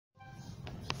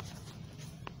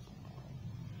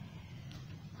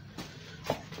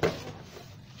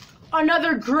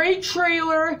another great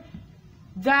trailer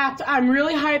that I'm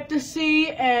really hyped to see,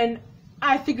 and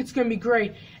I think it's going to be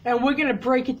great. And we're going to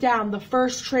break it down, the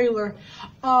first trailer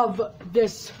of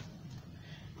this,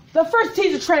 the first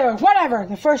teaser trailer, whatever.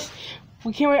 The first,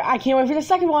 I can't wait for the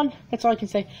second one. That's all I can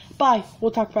say. Bye.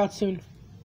 We'll talk about it soon.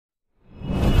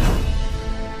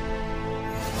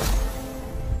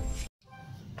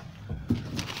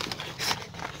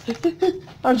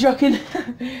 I'm joking.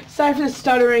 Sorry for the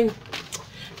stuttering.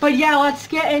 But yeah, let's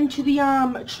get into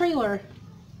the trailer.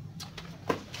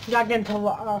 Not get into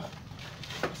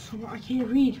I can't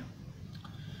read.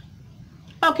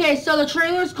 Okay, so the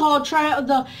trailer's called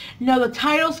the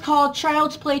title's called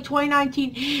Child's Play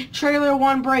 2019 Trailer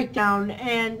 1 Breakdown.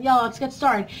 And yeah, let's get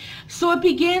started. So it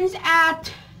begins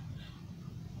at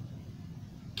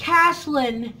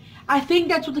Caslin. I think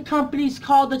that's what the company's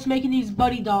called that's making these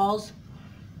buddy dolls.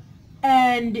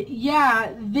 And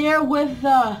yeah, they're with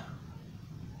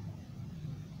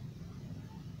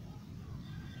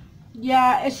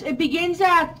it begins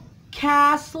at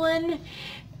Caslin.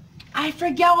 I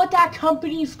forget what that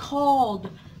company's called.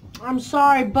 I'm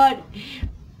sorry, but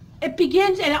it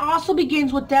begins, and it also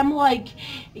begins with them like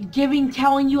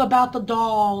telling you about the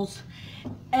dolls,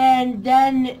 and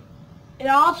then it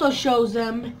also shows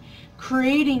them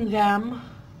creating them.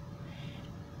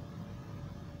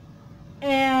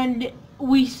 And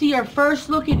we see our first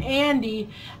look at Andy.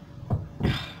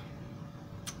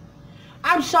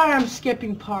 I'm sorry I'm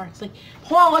skipping parts. Like,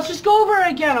 hold on, let's just go over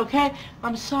it again, okay?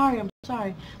 I'm sorry.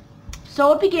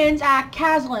 So it begins at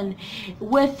Caslin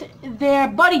with their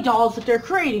buddy dolls that they're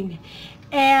creating.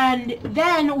 And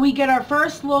then we get our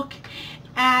first look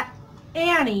at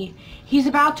Annie. He's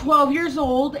about 12 years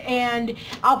old, and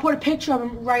I'll put a picture of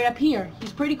him right up here.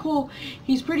 He's pretty cool.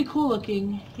 He's pretty cool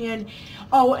looking. And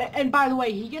oh, and by the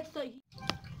way, he gets the...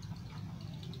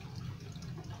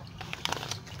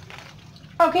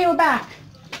 Okay, we're back.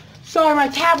 Sorry, my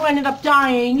tablet ended up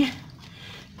dying.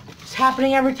 It's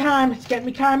happening every time. It's getting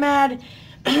me kind of mad.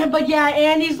 But yeah,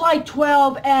 Andy's like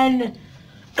 12, and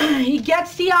he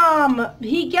gets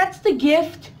the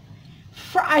gift.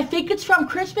 I think it's from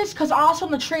Christmas, because also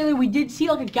in the trailer we did see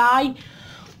like a guy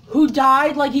who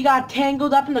died, like he got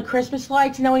tangled up in the Christmas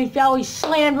lights, and then when he fell, he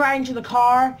slammed right into the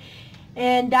car.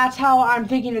 And that's how I'm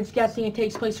thinking it's guessing it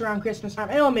takes place around Christmas time.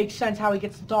 It don't make sense how he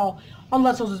gets the doll,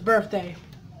 unless it was his birthday.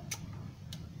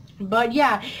 But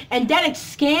yeah, and then it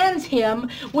scans him,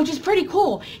 which is pretty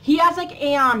cool. He has like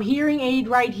a hearing aid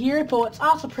right here, but what's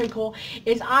also pretty cool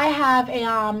is I have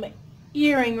a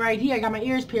earring right here. I got my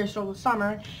ears pierced over the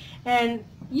summer. And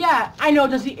yeah, I know it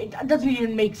doesn't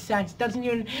even make sense. It doesn't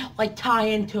even like tie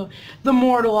into the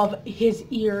mortal of his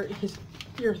ear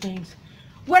things.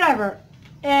 Whatever.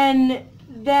 And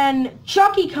then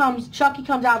Chucky comes out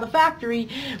of the factory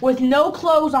with no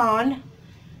clothes on.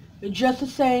 Just to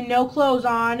say, no clothes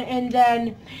on. And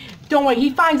then, don't worry,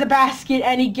 he finds a basket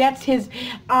and he gets his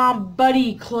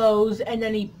buddy clothes and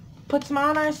then he puts them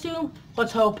on, I assume.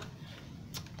 Let's hope.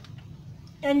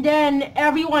 And then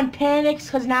everyone panics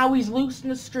because now he's loose in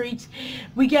the streets.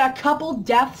 We get a couple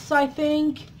deaths, I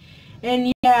think.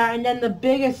 And yeah, and then the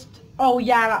biggest, and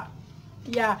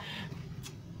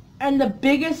the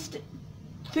biggest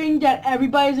thing that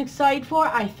everybody's excited for,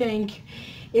 I think,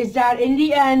 is that in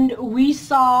the end we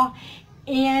saw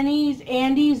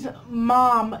Andy's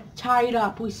mom tied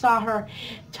up. We saw her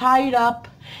tied up.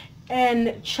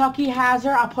 And Chucky has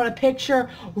her. I'll put a picture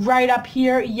right up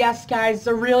here. Yes, guys, it's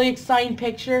a really exciting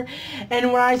picture.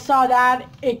 And when I saw that,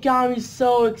 it got me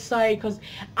so excited because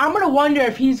I'm gonna wonder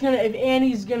if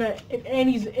Andy's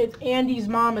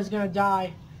mom is gonna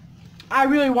die. I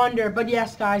really wonder. But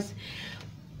yes, guys,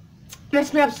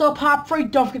 next episode, Pop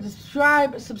Freak. Don't forget to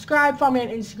subscribe. Follow me on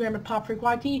Instagram at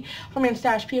PopFreakYT. Follow me on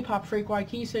Stash P at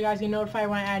PopFreakYT, so you guys get notified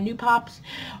when I add new pops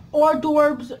or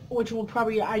Dorbs, which will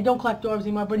probably, I don't collect Dorbs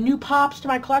anymore, but new pops to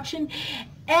my collection.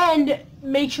 And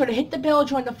make sure to hit the bell,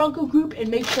 join the Funko group, and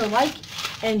make sure to like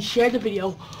and share the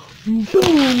video.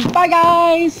 Boom! Bye,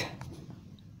 guys!